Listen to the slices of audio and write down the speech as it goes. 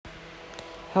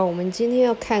好，我们今天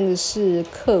要看的是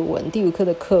课文，第5课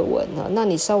的课文哈。那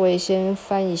你稍微先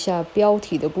翻一下标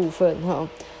题的部分哈。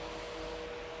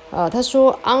他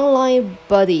说 online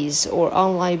buddies or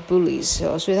online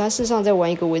bullies 所以他事实上在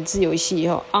玩一个文字游戏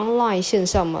哈。online 线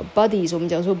上嘛 ，buddies 我们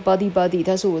讲说 buddy，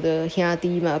 他是我的兄弟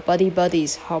嘛 ，buddy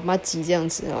buddies 好麻吉这样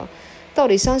子哈。到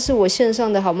底他是我线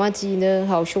上的好麻吉呢，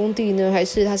好兄弟呢，还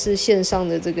是他是线上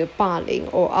的这个霸凌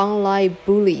or online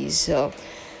bullies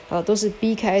都是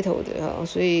B 开头的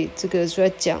所以这个是在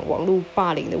讲网络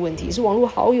霸凌的问题，是网络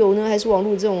好友呢，还是网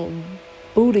络这种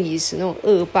bullies 那种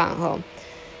恶霸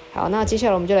好，那接下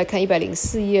来我们就来看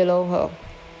104页咯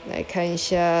来看一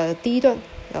下第一段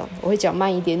我会讲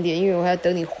慢一点点，因为我还要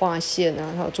等你划线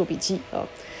做笔记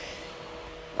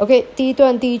OK， 第一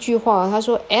段第一句话，他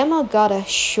说 Emma got a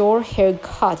short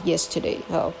haircut yesterday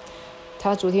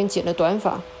他昨天剪了短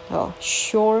发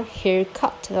short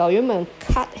haircut 原本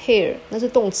cut hair 那是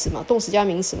动词嘛，动词加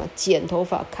名词嘛，剪头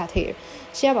发 cut hair，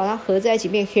 现在把它合在一起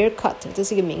变 haircut， 这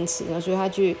是一个名词所以他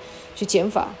去剪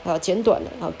发剪短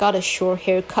了got a short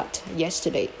haircut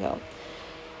yesterday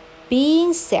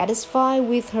Being satisfied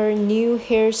with her new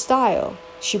hairstyle,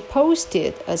 she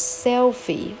posted a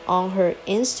selfie on her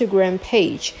Instagram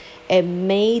page and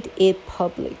made it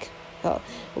public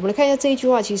我们来看一下这一句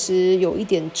话，其实有一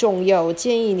点重要，我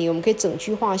建议你我们可以整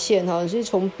句划线就是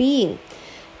从 being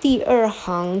第2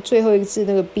行最后一个字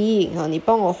那个 being 你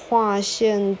帮我划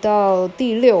线到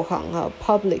第6行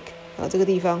public 这个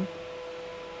地方。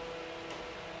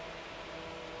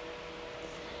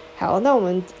好，那我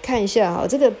们看一下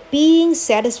这个 being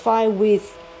satisfied with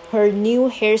her new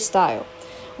hairstyle，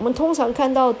我们通常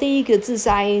看到第一个字是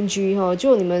ing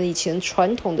就你们以前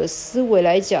传统的思维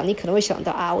来讲，你可能会想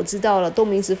到我知道了，动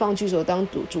名词放句首当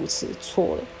主词，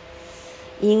错了，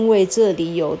因为这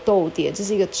里有逗点，这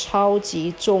是一个超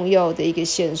级重要的一个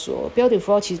线索。标点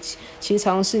符号其实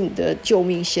常是你的救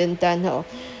命仙丹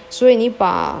所以你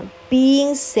把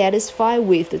being satisfied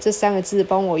with 这3个字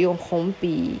帮我用红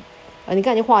笔你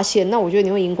刚才就画线，那我觉得你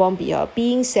用荧光笔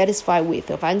being satisfied with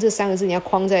反正这3个字你要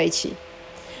框在一起，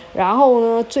然后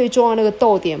呢最重要那个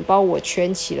逗点帮我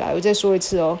圈起来。我再说一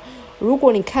次如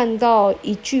果你看到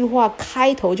一句话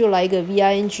开头就来一个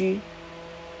VING，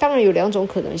 当然有2种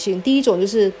可能性，第一种就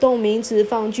是动名词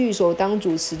放句首当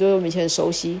主词，对我们以前很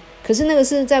熟悉，可是那个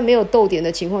是在没有逗点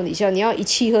的情况底下，你要一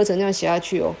气呵成那样写下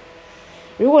去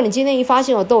如果你今天一发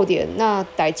现有逗点，那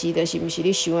代志的是不是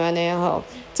你想的那样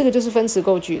这个就是分词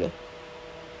构句了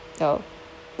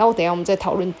那我等一下我们再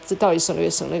讨论这到底省略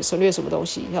什么东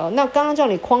西那刚刚叫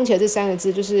你框起来这3个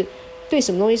字，就是对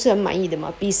什么东西是很满意的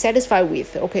嘛， be satisfied with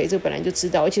OK， 这个本来就知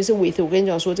道，而且是 with， 我跟你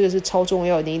讲说这个是超重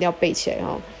要的，你一定要背起来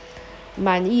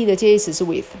满意的介系词是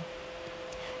with，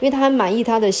 因为他很满意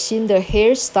他的新的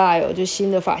hairstyle， 就是新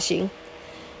的发型。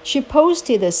 She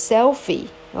posted a selfie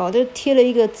就贴了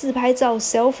一个自拍照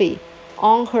selfie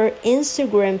on her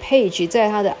Instagram page， 在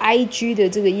他的 IG 的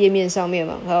这个页面上面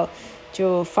嘛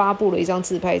就发布了一张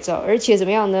自拍照，而且怎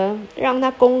么样呢？让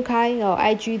它公开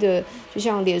IG 的，就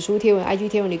像脸书贴文 IG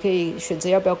贴文，你可以选择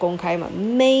要不要公开嘛。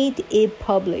Made it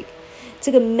public， 这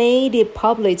个 made it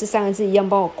public 这3个字一样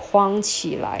帮我框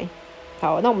起来。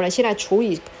好，那我们现在处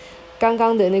理刚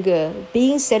刚的那个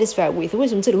being satisfied with， 为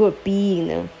什么这里会有 being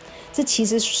呢？这其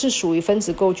实是属于分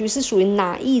词构句，是属于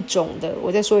哪一种的？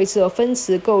我再说一次分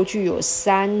词构句有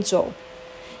3种。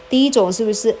第一种是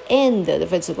不是 and 的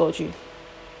分词构句？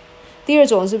第2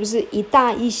种是不是一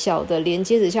大一小的连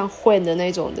接词，像 when 的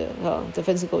那种的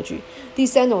分词构句？第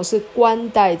3种是关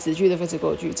代子句的分词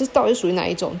构句。这到底是属于哪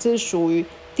一种？这是属于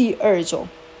第2种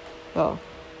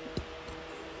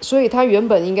所以他原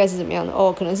本应该是怎么样的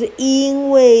可能是因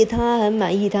为他很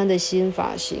满意他的新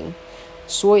发型，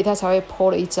所以他才会 po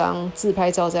了一张自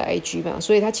拍照在 IG 嘛，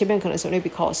所以他前面可能省略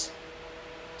because，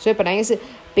 所以本来应该是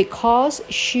because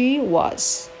she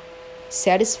was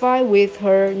satisfied with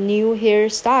her new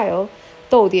hairstyle，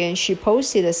 逗点 she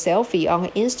posted a selfie on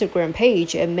her Instagram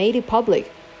page and made it public。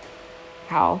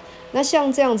 好，那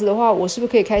像这样子的话，我是不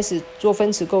是可以开始做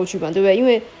分词构句嘛，对不对？因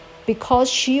为 because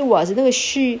she was 那个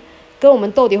she 跟我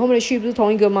们逗点后面的 she 不是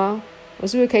同一个吗？我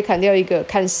是不是可以砍掉一个？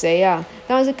砍谁啊？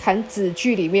当然是砍子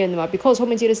句里面的嘛， because 后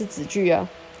面接的是子句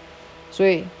所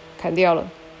以砍掉了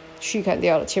she 砍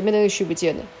掉了，前面那个 she 不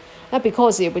见了，那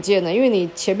because 也不见了，因为你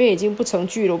前面已经不成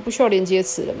句了，我不需要连接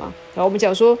词了嘛。然后我们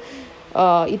讲说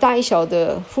一大一小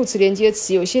的副词连接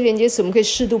词，有些连接词我们可以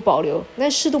适度保留，那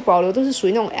适度保留都是属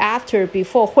于那种 after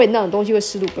before when 那种东西会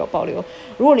适度保留。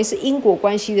如果你是因果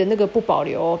关系的那个不保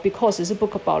留because 是不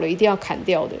可保留，一定要砍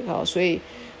掉的所以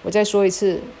我再说一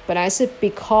次，本来是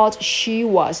because she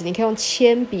was， 你可以用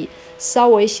铅笔稍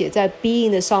微写在 being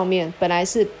的上面，本来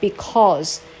是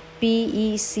because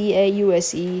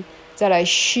because， 再来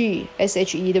she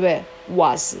she， 对不对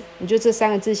was， 你就这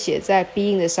3个字写在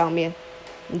being 的上面，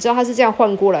你知道它是这样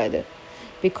换过来的，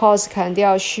 because 砍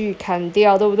掉 she 砍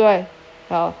掉，对不对？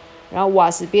好，然后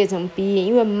was 变成 being，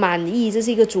 因为满意这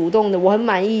是一个主动的，我很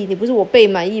满意，你不是我被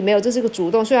满意，没有，这是个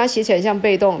主动，虽然它写起来像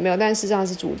被动，没有，但事实上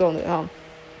是主动的啊。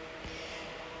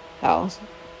好，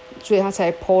所以他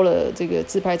才 po 了这个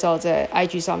自拍照在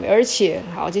IG 上面，而且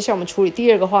好，接下来我们处理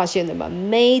第2个划线的嘛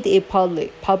 ，made it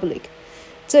public。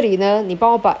这里呢，你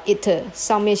帮我把 it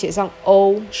上面写上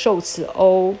o 受词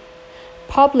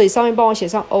o，public 上面帮我写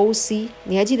上 oc，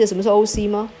 你还记得什么是 oc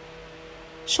吗？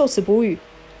受词补语，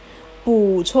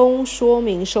补充说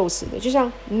明受词的，就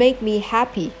像 make me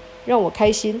happy 让我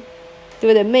开心，对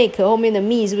不对 ？make 后面的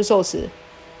me 是不是受词？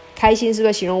开心是不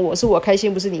是形容我？是我开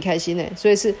心，不是你开心呢？所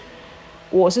以是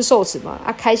我是受词嘛，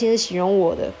开心是形容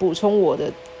我的，补充我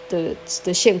的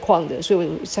现况的，所以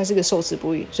它是个受词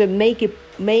补语，所以 make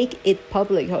it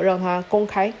public 让它公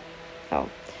开。好，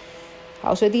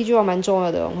所以第一句话蛮重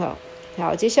要的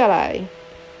好，接下来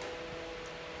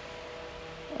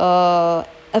a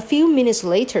few minutes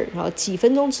later， 几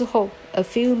分钟之后 ，a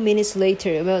few minutes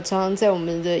later 有没有？常常在我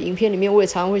们的影片里面，我也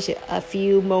常常会写 a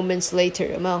few moments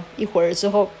later， 有没有？一会儿之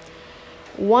后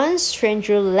 ，one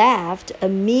stranger left a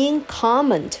mean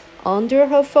comment under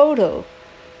her photo,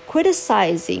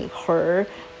 criticizing her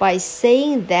by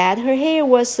saying that her hair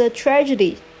was a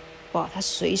tragedy。哇，他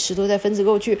随时都在分词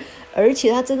过去，而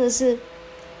且他真的是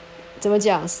怎么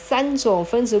讲？3种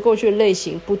分词过去的类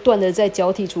型不断的在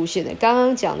交替出现的。刚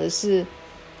刚讲的是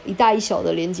一大一小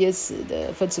的连接词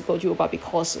的分词过去，我把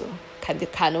because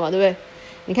砍了嘛，对不对？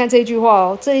你看这一句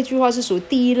话这一句话是属于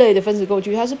第一类的分词过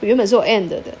去，它是原本是有 and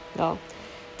的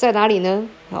在哪里呢？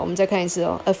好，我们再看一次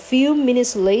A few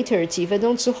minutes later， 几分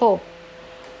钟之后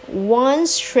 ，one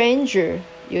stranger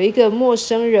有一个陌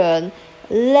生人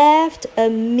left a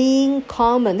mean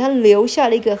comment， 他留下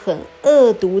了一个很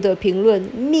恶毒的评论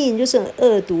 ，mean 就是很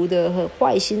恶毒的、很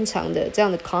坏心肠的这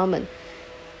样的 comment。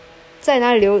在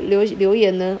哪里留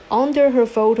言呢 ？Under her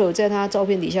photo， 在她照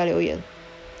片底下留言。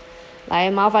来，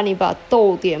麻烦你把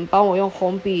逗点帮我用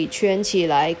红笔圈起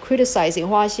来 ，criticizing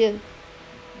划线。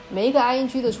每一个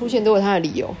ing 的出现都有它的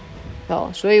理由，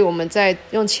所以我们再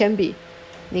用铅笔，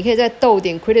你可以在逗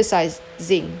点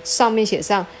criticizing 上面写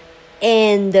上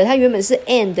and， 它原本是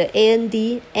and，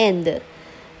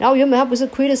 然后原本它不是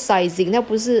criticizing， 它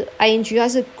不是 ing， 它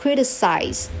是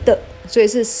criticized， 所以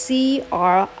是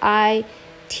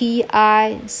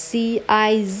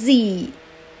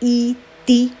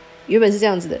CRITICIZED， 原本是这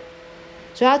样子的，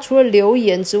所以它除了留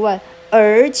言之外，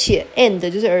而且 and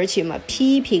就是而且嘛，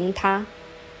批评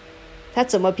他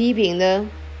怎么批评呢？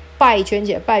拜圈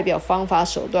起来，拜表方法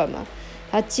手段嘛。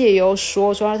他借由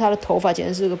说他的头发简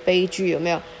直是个悲剧，有没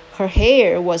有 ？Her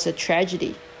hair was a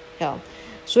tragedy，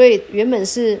 所以原本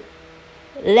是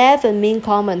left a mean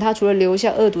comment， 他除了留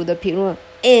下恶毒的评论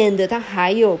 ，and 他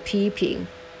还有批评。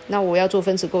那我要做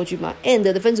分词构句嘛 ？and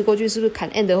的分词构句是不是砍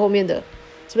and 后面的？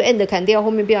是不是 and 砍掉后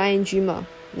面变 ing 嘛？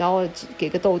然后给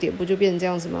个逗点，不就变成这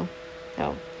样子吗？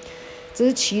好，这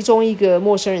是其中一个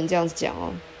陌生人这样子讲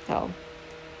好。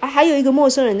还有一个陌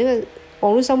生人，那个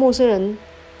网络上陌生人，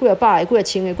几啊百、几啊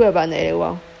千的、几啊万的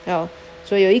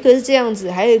所以有一个是这样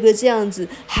子，还有一个这样子，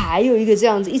还有一个这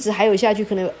样子，一直还有下去，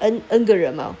可能有 n 个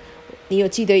人嘛。你有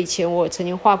记得以前我曾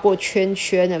经画过圈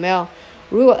圈，有没有？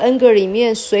如果 n 个里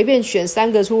面随便选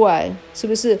3个出来，是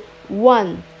不是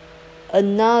one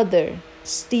another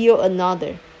still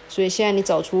another？ 所以现在你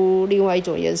找出另外一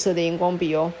种颜色的荧光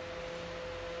笔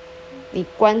你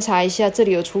观察一下，这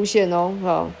里有出现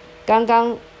刚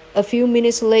刚 a few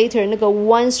minutes later 那个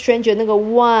one stranger 那个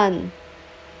one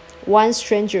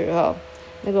stranger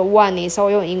那个 one 你稍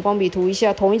微用荧光笔涂一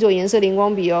下，同一种颜色的荧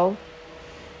光笔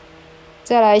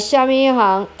再来下面一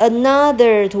行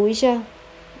another 涂一下，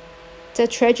在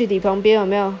tragedy 旁边有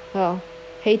没有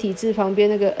黑体字旁边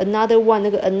那个 another one 那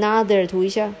个 another 涂一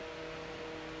下，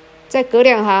再隔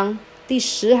2行第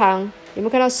10行有没有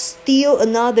看到 still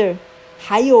another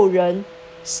还有人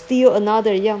still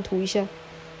another 一样涂一下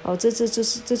这就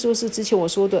是之前我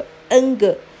说的 n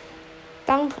个，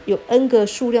当有 n 个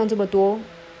数量这么多，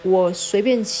我随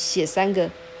便写3个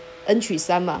n 取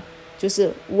3嘛，就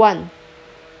是 one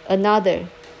another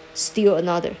still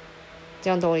another， 这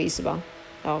样懂我的意思吧？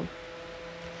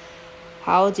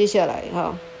好，接下来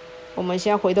我们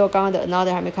现在回到刚刚的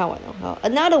another 还没看完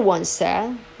another one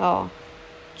said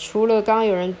除了刚刚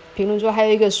有人评论说，还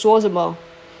有一个说什么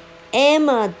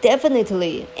Emma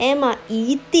definitely Emma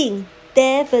一定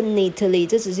definitely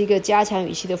这只是一个加强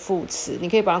语气的副词，你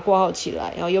可以把它括号起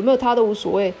来有没有它都无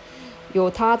所谓有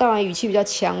它当然语气比较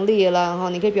强烈啦，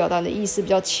你可以表达你的意思比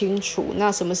较清楚。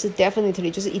那什么是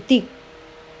definitely 就是一定，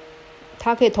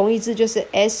它可以同义字就是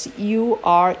surely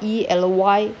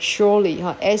surely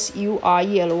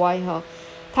surely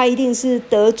他一定是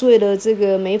得罪了这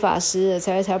个美发师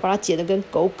才把他剪得跟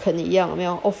狗啃一样，有没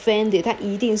有 offended， 他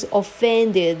一定是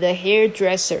offended the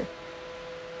hairdresser。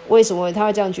为什么他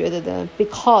会这样觉得呢？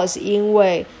 Because 因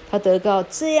为他得到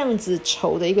这样子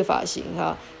丑的一个发型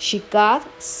She got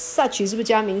such 是不是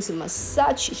加名词嘛？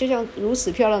 Such 就像如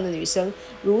此漂亮的女生，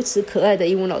如此可爱的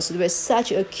英文老师，对不对？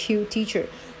 Such a cute teacher，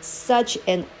 Such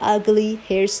an ugly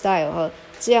hairstyle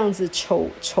这样子丑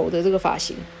的这个发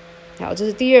型。好，这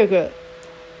是第二个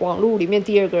网络里面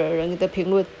第二个人的评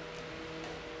论。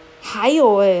还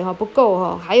有不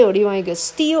够还有另外一个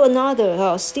still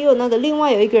another 另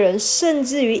外有一个人甚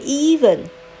至于 even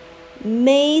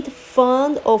made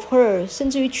fun of her， 甚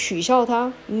至于取笑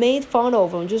她 made fun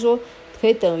of， 就是说可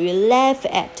以等于 laugh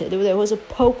at， 对不对？或是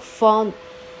poke fun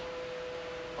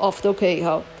of 都可以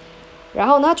然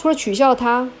后呢，除了取笑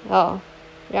她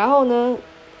然后呢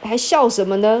还笑什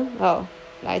么呢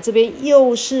来这边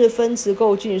又是分词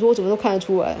构句，你说我怎么都看得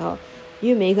出来因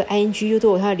为每一个 ing 都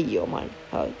有它的理由嘛。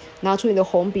拿出你的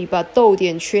红笔把逗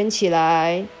点圈起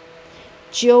来，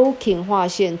 joking 画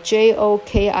线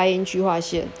joking 画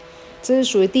线，这是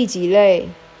属于第几类？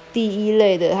第一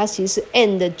类的，它其实是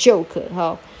end joke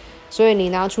所以你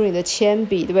拿出你的铅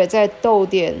笔，对不对？在逗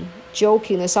点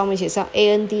joking 的上面写上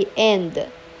and end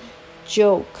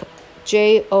joke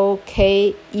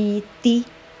joked，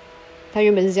 它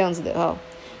原本是这样子的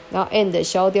然后 end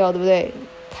消掉，对不对？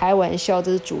开玩笑，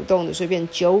这是主动的，所以变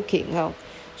joking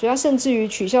所以他甚至于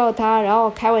取笑他，然后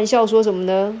开玩笑说什么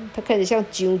呢？他看起来像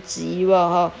荆棘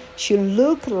吧She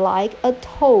looked like a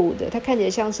toad， 他看起来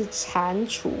像是蟾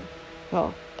蜍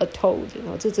a toad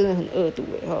这真的很恶毒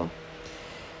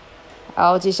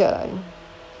好，接下来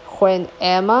When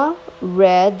Emma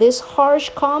read these harsh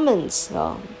comments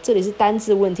这里是单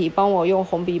字问题，帮我用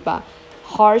红笔把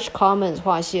harsh comments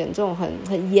画线，这种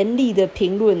很严厉的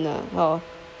评论呢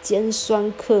尖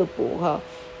酸刻薄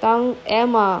当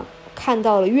Emma 看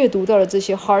到了阅读到了这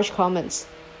些 harsh comments，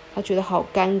 她觉得好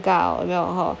尴尬有没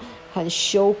有很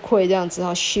羞愧这样子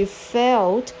She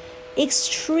felt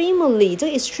extremely， 这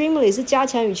个 extremely 是加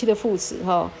强语气的副词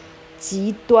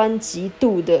极端极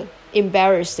度的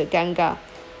embarrassed 的尴尬，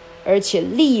而且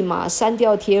立马删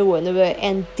掉贴文，对不对？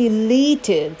 And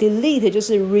delete 就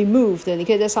是 removed， 你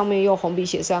可以在上面用红笔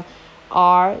写上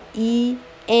removed，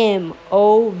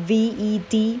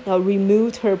 然后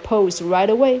removed her post right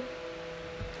away。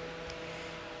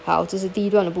 好，这是第一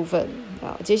段的部分。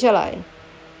好，接下来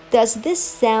Does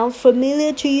this sound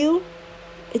familiar to you？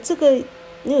 这个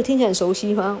你有听起来很熟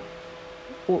悉吗？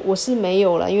我是没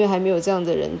有啦，因为还没有这样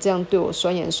的人这样对我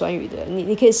酸言酸语的。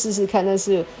你可以试试看，但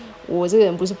是我这个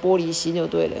人不是玻璃心就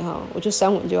对了我就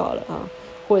删文就好了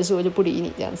或者是我就不理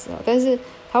你这样子但是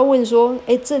他问说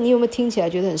这你有没有听起来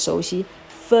觉得很熟悉？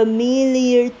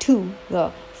 familiar to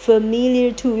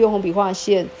familiar to 用红笔画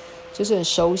线就是很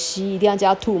熟悉，一定要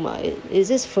加 to 嘛。 Is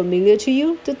this familiar to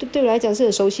you？ 对我来讲是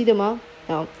很熟悉的吗？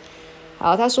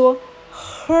好，他说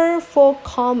hurtful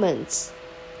comments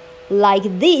like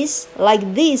this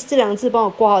这两个字帮我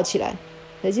挂号起来，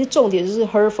其实重点就是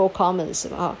hurtful comments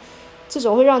嘛这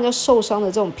种会让人家受伤的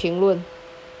这种评论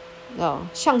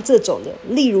像这种的，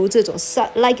例如这种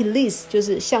like this 就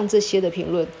是像这些的评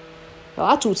论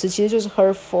主词其实就是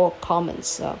hurtful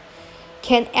comments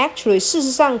can actually 事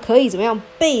实上可以怎么样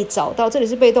被找到，这里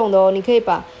是被动的你可以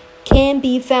把 can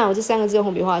be found 这三个字用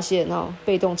红笔画线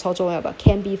被动超重要吧。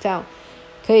 can be found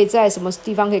可以在什么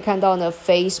地方可以看到呢？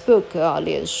 Facebook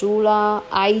脸书啦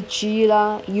IG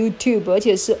啦 YouTube， 而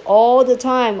且是 all the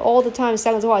time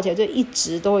三个字画起来就一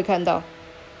直都会看到，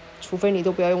除非你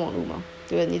都不要用网络嘛，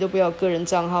对不对？你都不要个人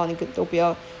账号，你都不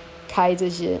要开这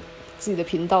些自己的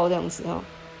频道这样子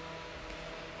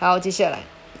好，接下来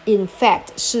In fact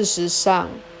事实上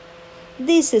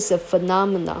This is a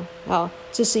phenomenon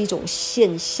这是一种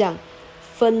现象。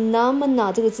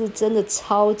 Phenomena 这个字真的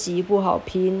超级不好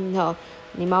拼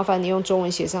你麻烦你用中文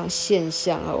写上现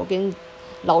象我跟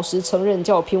老实承认，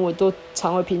叫我拼我都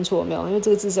常会拼错，有没有？因为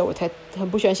这个字是我很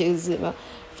不喜欢写这个字，有没有？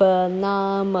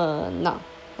 Phenomena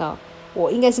我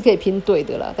应该是可以拼对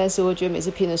的啦，但是我觉得每次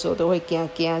拼的时候都会这样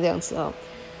子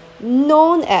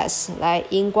Known as 来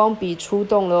荧光笔出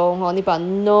动咯你把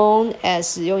known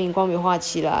as 用荧光笔画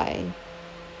起来，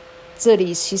这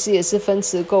里其实也是分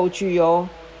词构句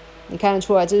你看得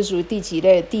出来这是属于第几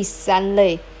类？第三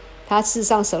类。它事实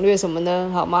上省略什么呢？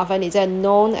好，麻烦你在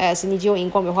known as 你已经用荧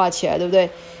光笔画起来，对不对？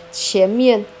前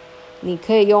面你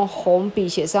可以用红笔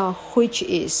写上 which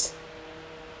is，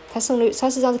 它事实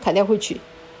上是砍掉 which，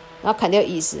然后砍掉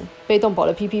is 被动保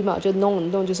留 pp 嘛，就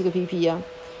known 就是个 pp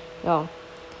啊。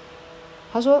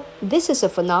他说 this is a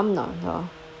phenomenon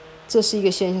这是一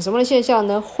个现象，什么的现象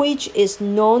呢 ？Which is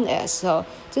known as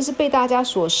这是被大家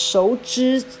所熟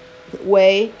知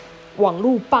为网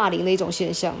络霸凌的一种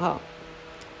现象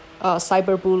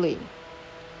cyberbullying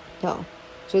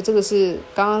所以这个是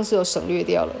刚刚是有省略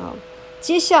掉了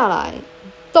接下来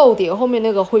逗点后面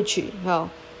那个 which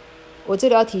我这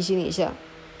里要提醒你一下，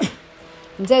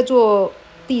你在做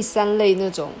第三类那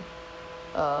种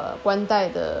关代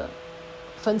的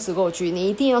分词构句，你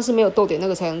一定要是没有逗点那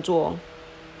个才能做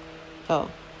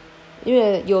因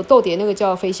为有逗点那个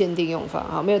叫非限定用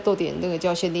法没有逗点那个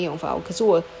叫限定用法。可是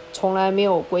我从来没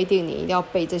有规定你一定要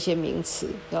背这些名词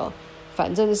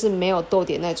反正是没有逗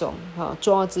点那种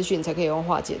重要资讯才可以用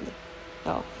化简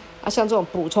的像这种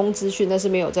补充资讯那是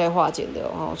没有在化简的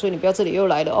所以你不要这里又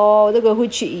来了这个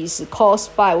which is caused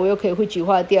by 我又可以 which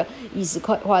划掉 is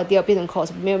划掉变成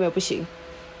caused 没有不行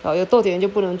有逗点就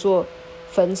不能做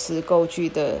分词构句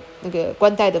的那个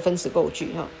关代的分词构句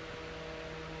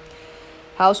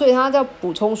好，所以他在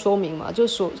补充说明嘛，就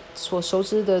所熟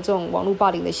知的这种网络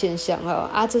霸凌的现象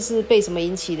这是被什么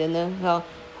引起的呢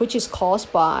？Which is caused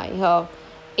by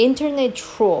internet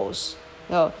trolls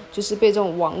就是被这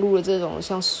种网络的这种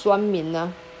像酸民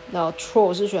然后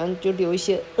troll 是喜欢就留一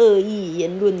些恶意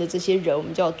言论的这些人，我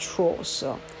们叫 trolls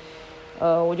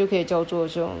我就可以叫做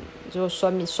这种就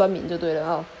酸民就对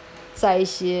了在一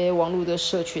些网络的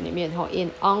社群里面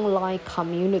in online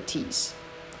communities。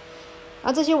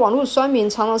这些网络酸民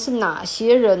常常是哪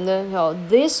些人呢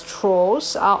？These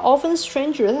trolls are often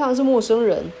strangers， 他常常是陌生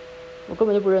人，我根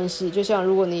本就不认识。就像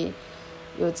如果你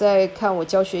有在看我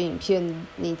教学影片，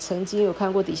你曾经有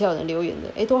看过底下有人留言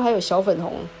的，都还有小粉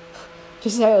红，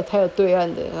就是还有对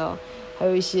岸的还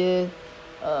有一些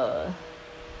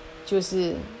就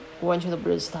是我完全都不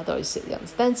认识他到底是谁这样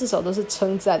子，但至少都是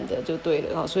称赞的就对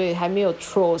了所以还没有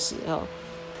trolls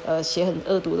写很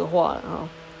恶毒的话了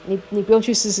你不用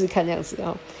去试试看这样子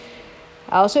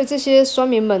好，所以这些酸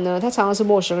民们呢，他常常是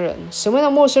陌生人。什么样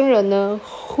的陌生人呢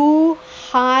 ？Who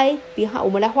hide behind？ 我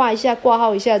们来画一下，挂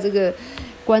号一下这个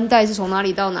关代是从哪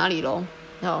里到哪里咯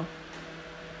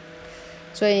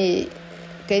所以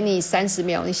给你30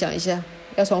秒，你想一下，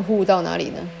要从 who 到哪里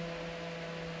呢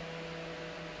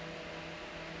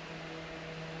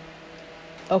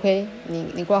？OK，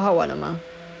 你挂号完了吗？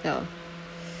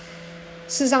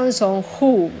事实上是从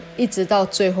who 一直到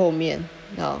最后面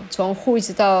从 who 一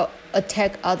直到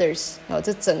attack others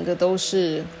这整个都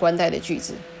是关代的句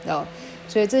子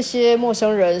所以这些陌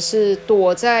生人是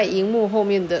躲在荧幕后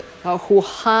面的who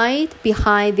hide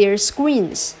behind their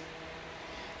screens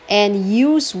and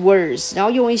use words 然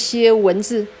后用一些文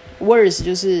字 words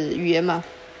就是语言嘛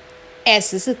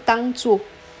as 是当作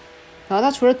然后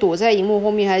他除了躲在荧幕后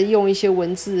面还用一些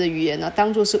文字的语言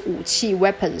当作是武器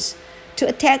weapons to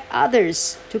attack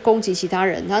others 就攻击其他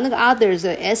人，然后那个 others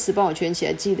的 s 帮我圈起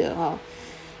来，记得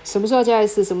什么时候加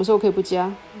s 什么时候可以不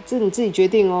加，这你自己决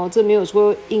定这没有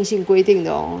说硬性规定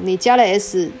的你加了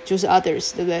s 就是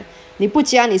others 对不对？你不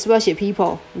加你是不是要写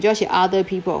people， 你就要写 other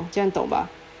people， 这样懂吧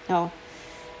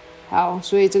好，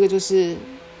所以这个就是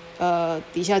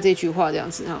底下这句话这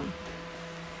样子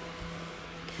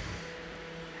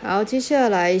好，接下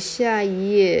来下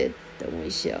一页，等我一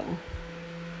下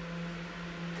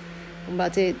我们把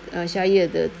下一页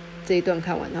的这一段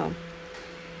看完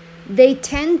They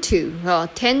tend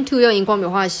to 用荧光笔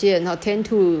画线tend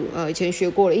to 以前学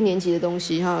过了1年级的东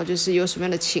西就是有什么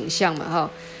样的倾向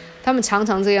嘛他们常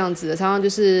常这样子常常就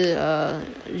是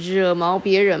惹毛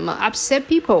别人嘛 upset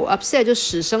people upset 就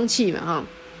使生气嘛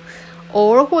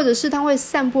或者是他会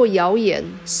散播谣言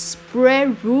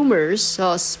spread rumors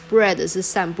spread 是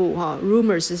散布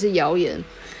rumors 是谣言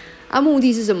目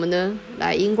的是什么呢？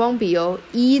来荧光笔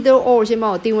either or 先帮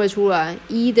我定位出来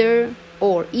either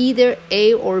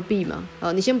A or B 嘛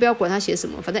你先不要管他写什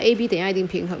么，反正 A B 等一下一定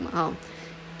平衡嘛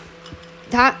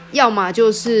他要么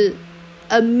就是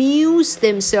amuse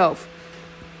themselves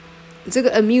这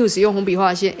个 amuse 用红笔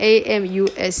画线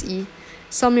AMUSE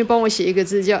上面帮我写一个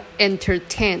字叫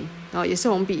entertain也是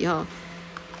红笔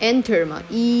enter 嘛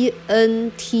ENTERTAIN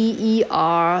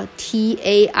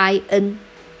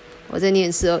我再念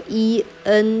一次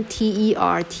ENTERTAIN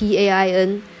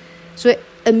所以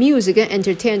amuse 跟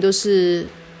entertain 都是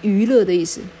娱乐的意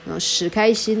思使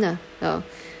开心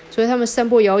所以他们散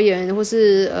播谣言或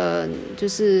是就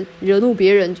是惹怒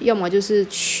别人，要么就是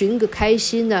寻个开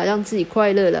心让自己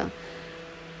快乐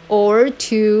or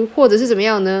to 或者是怎么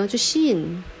样呢，就吸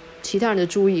引其他人的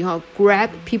注意grab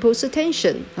people's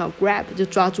attention grab 就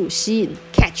抓住吸引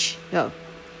catch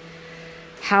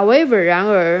However 然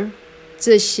而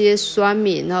这些酸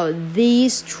民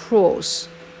these trolls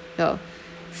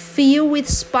filled with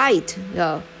spite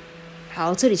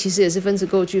好，这里其实也是分词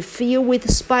构句 filled with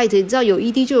spite， 你知道有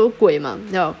ed 就有鬼嘛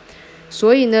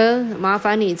所以呢麻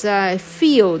烦你在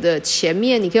fill 的前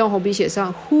面你可以用红笔写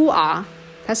上 who are，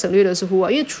 它省略的是 who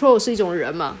are， 因为 troll 是一种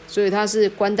人嘛，所以它是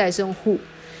冠带是用 who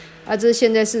这是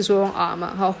现在是说用 are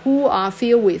嘛who are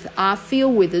filled with are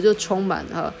filled with 就充满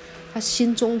他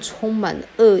心中充满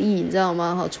恶意，你知道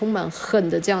吗充满恨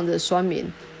的这样的酸民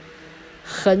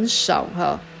很少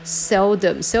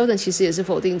seldom 其实也是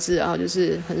否定字就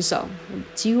是很少，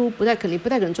几乎不太可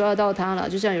能抓得到他了。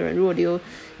就像有人如果留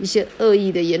一些恶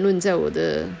意的言论在我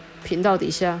的频道底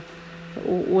下，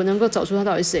我能够找出他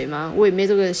到底是谁吗？我也没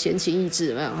这个闲情逸致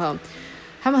有没有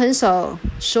他们很少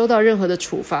收到任何的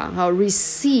处罚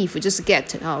receive 就是 get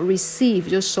receive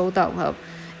就收到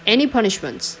any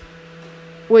punishments，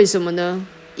 为什么呢？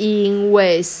因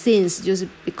为 since 就是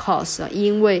because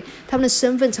因为他们的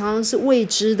身份常常是未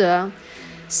知的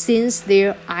since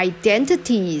their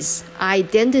identities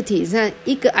那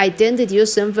一个 identity 就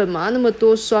身份嘛，那么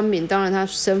多酸民，当然他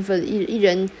身份一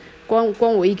人光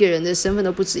我一个人的身份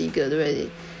都不止一个，对不对？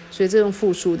所以这种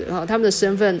复数的他们的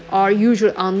身份 are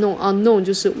usually unknown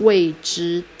就是未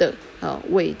知的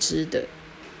未知的。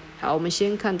好，我们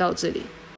先看到这里。